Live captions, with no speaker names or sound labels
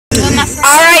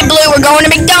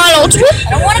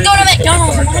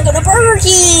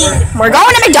King. We're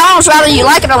going to McDonald's whether you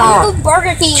like it or not.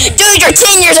 Burger King. Dude, you're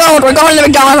 10 years old. We're going to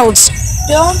McDonald's.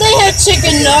 Don't they have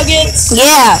chicken nuggets?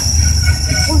 Yeah.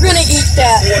 We're gonna eat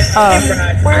that.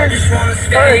 We're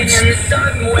birds.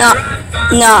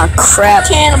 Nah, crap.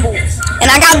 Cannibals. And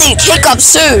I got the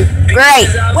hiccups too. Great.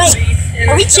 Wait,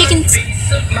 are we chickens?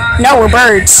 No, we're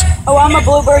birds. Oh, I'm a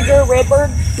bluebird, you're a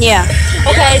redbird? Yeah.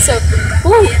 Okay, so,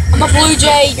 I'm a blue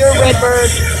jay, you're a redbird.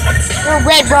 You're a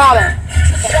red robin.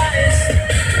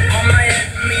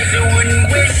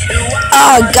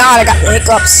 Oh, God, I got the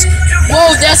hiccups.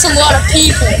 Whoa, that's a lot of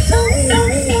people.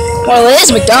 Well, it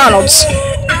is McDonald's.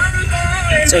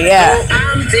 So, yeah.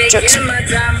 Jerks.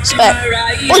 Spec.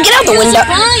 Well, get out the window.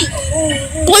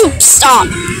 Blue, stop.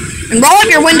 And roll up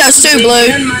your windows too, Blue.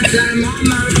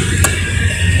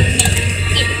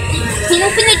 Can't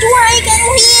open the door, I ain't got no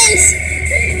hands.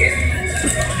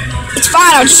 It's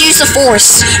fine, I'll just use the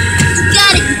force. You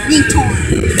got it, retard.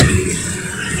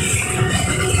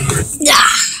 Yeah.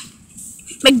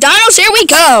 McDonald's, here we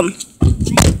come.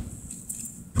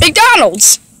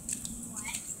 McDonald's.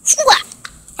 What?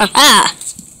 Aha.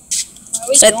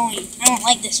 Where are we going? I don't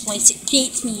like this place, it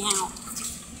beats me out.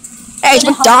 Hey, it's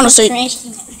McDonald's.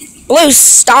 Blue,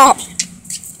 stop.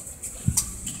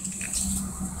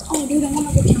 Oh, dude, I want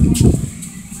to look at one.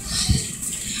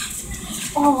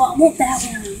 Oh, I want that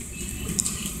one.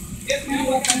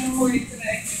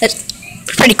 That's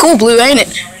pretty cool, Blue, ain't it?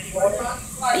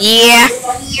 Yeah.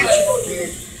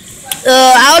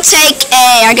 I'll take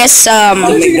a, I guess,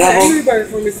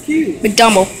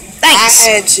 McDouble. Thanks. I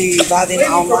had to buy them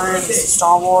online.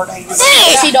 Star Wars. Hey,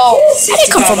 I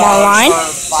didn't come from online.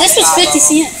 This was 50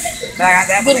 cents. But I got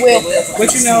that Goodwill. But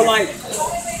you know, like,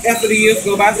 after the years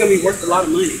go by, it's going to be worth a lot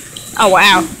of money. Oh,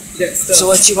 wow. That stuff. So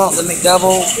what you want, the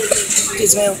McDouble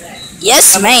kids meal?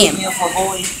 Yes, ma'am. Meal for a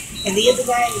boy. And the other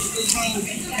day, we came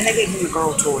and they gave him a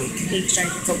girl toy. He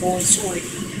exchanged it for a boy's toy.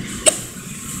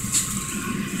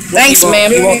 Thanks,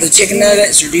 ma'am. Do you want the chicken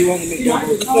nuggets or do you want the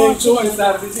McDouble? The same toy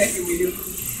inside of his happy meal.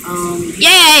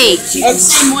 Yay!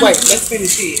 Wait, let's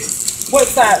finish here. What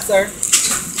side, sir?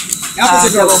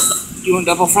 Apples or girls? You want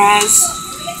double fries?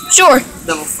 Sure.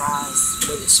 Double fries.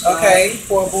 Okay,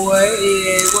 for a boy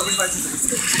is what we like to do.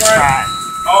 Right.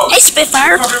 Hey,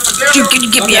 Spitfire. Can you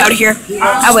get me out of here?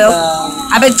 I will.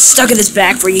 I've been stuck in this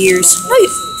bag for years.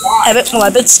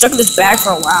 I've been stuck in this bag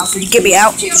for a while. Can you get me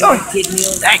out? Sure.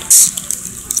 Thanks.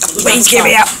 Please get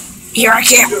me out. Here, I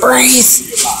can't breathe.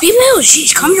 Be real,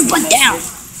 jeez, calm your butt down.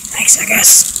 Thanks, I guess.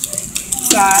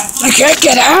 Side. I can't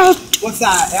get out. What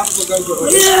side? Apples or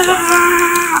girls?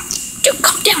 Dude,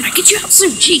 calm down. I'll get you out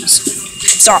soon. Jeez.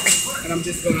 Sorry. And I'm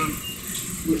just gonna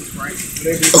right.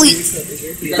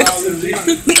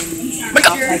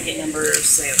 I'll take it number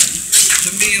 7.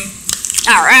 The meal.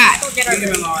 All right.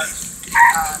 Medium and large.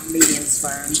 Medium's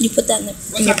fine. Can you put that in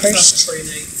your purse? Tray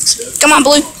names. Come on,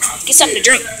 Blue. Get something to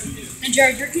drink. And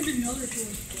Jared, you're getting another toy.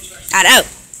 I know.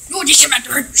 No, just your mouth.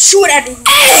 Shoot at me.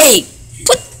 Hey!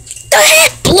 What the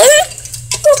heck, Blue?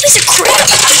 Little piece of crap.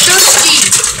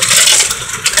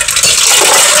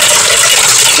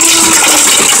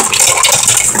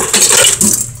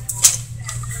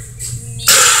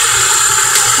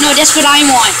 No, that's what I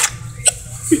want.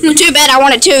 Well, too bad I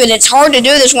want it too, and it's hard to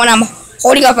do this when I'm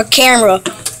holding up a camera.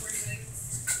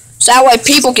 So that way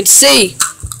people can see.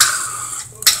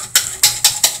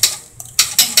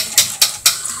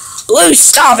 Blue,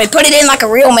 stop it. Put it in like a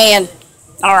real man.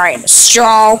 Alright, a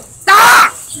straw.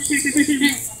 Ah!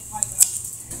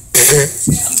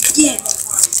 Yeah.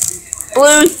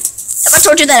 Blue, have I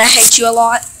told you that I hate you a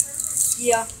lot?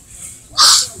 Yeah.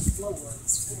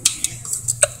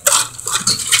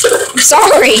 I'm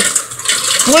sorry.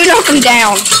 Blue, knock him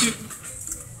down.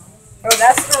 Oh,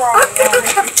 that's the wrong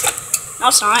one. No,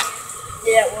 it's not.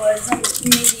 Yeah, it was. I'm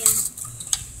medium.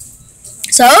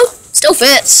 So? Still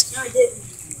fits. No, it didn't.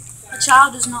 A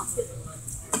child does not fit.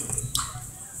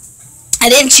 I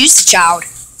didn't choose the child.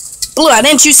 Blue, I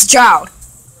didn't choose the child.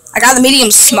 I got the medium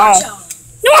small.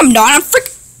 No, I'm not. I'm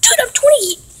freaking... Dude, I'm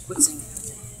 20.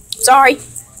 Sorry.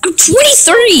 I'm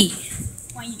 23.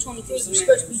 Why are you 23? You're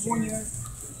supposed to be 1 year.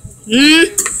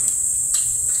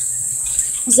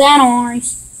 Is that orange?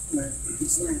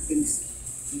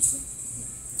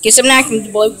 Get some napkins,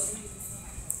 Blue.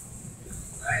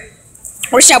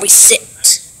 Where shall we sit?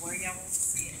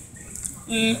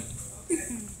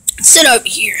 Sit over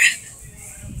here.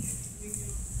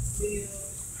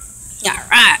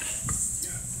 Alright.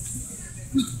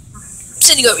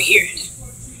 Sitting over here.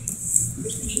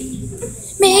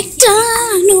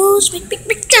 McDonald's,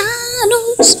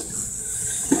 McDonald's.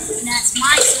 And that's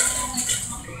my song.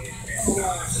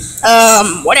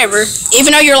 Whatever.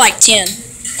 Even though you're like 10.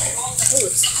 Oh,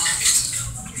 it's hot.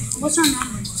 What's our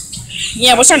number?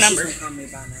 Yeah, what's our number? Don't call me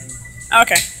by name.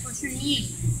 Okay. What's your name?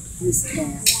 Miss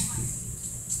Cat.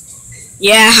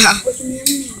 Yeah. What's your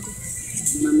middle name?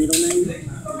 My middle name?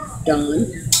 Don.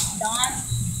 Don.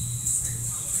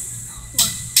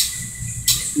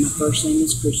 My first name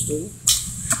is Crystal.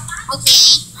 Okay.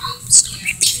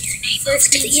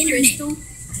 First name is Crystal.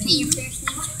 Okay, your first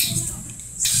name is Crystal.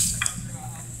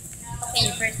 Okay,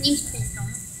 your first name is Crystal.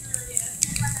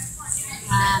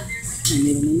 My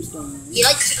middle name is Don. You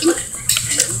like chicken?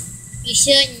 You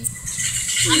shouldn't.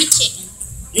 I'm a chicken.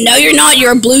 No, you're not.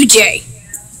 You're a blue jay.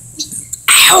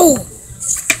 Ow!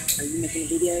 Are you making a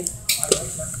video?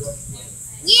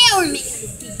 Yeah, we're making a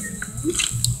video.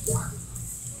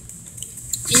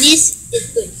 And this is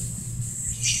good.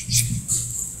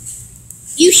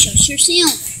 You shush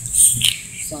yourself.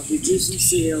 So I'll get you some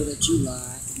cereal that you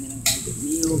like, and then I'm going to get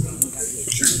milk, and I'm going to get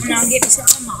drinks. And I'll get me some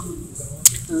of my mama.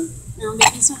 Huh? And I'll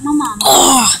get me some of my mama.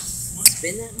 Oh,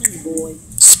 Spend that money, boy.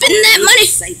 spend that money.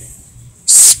 Save it.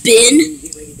 Spin And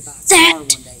get ready to buy a car that one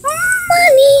day.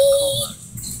 money.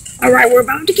 All right, we're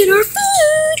about to get our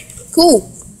food.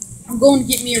 Cool. I'm going to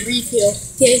get me a refill,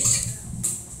 okay?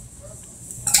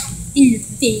 In your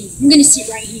face. I'm going to sit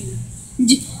right here.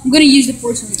 I'm going to use the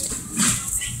first one.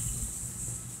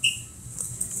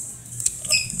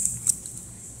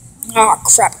 Oh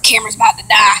crap! Camera's about to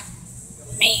die.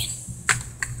 Man.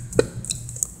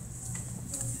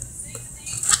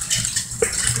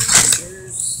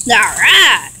 All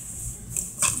right.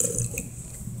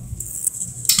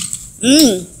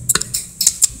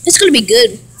 It's gonna be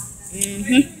good.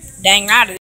 Dang right.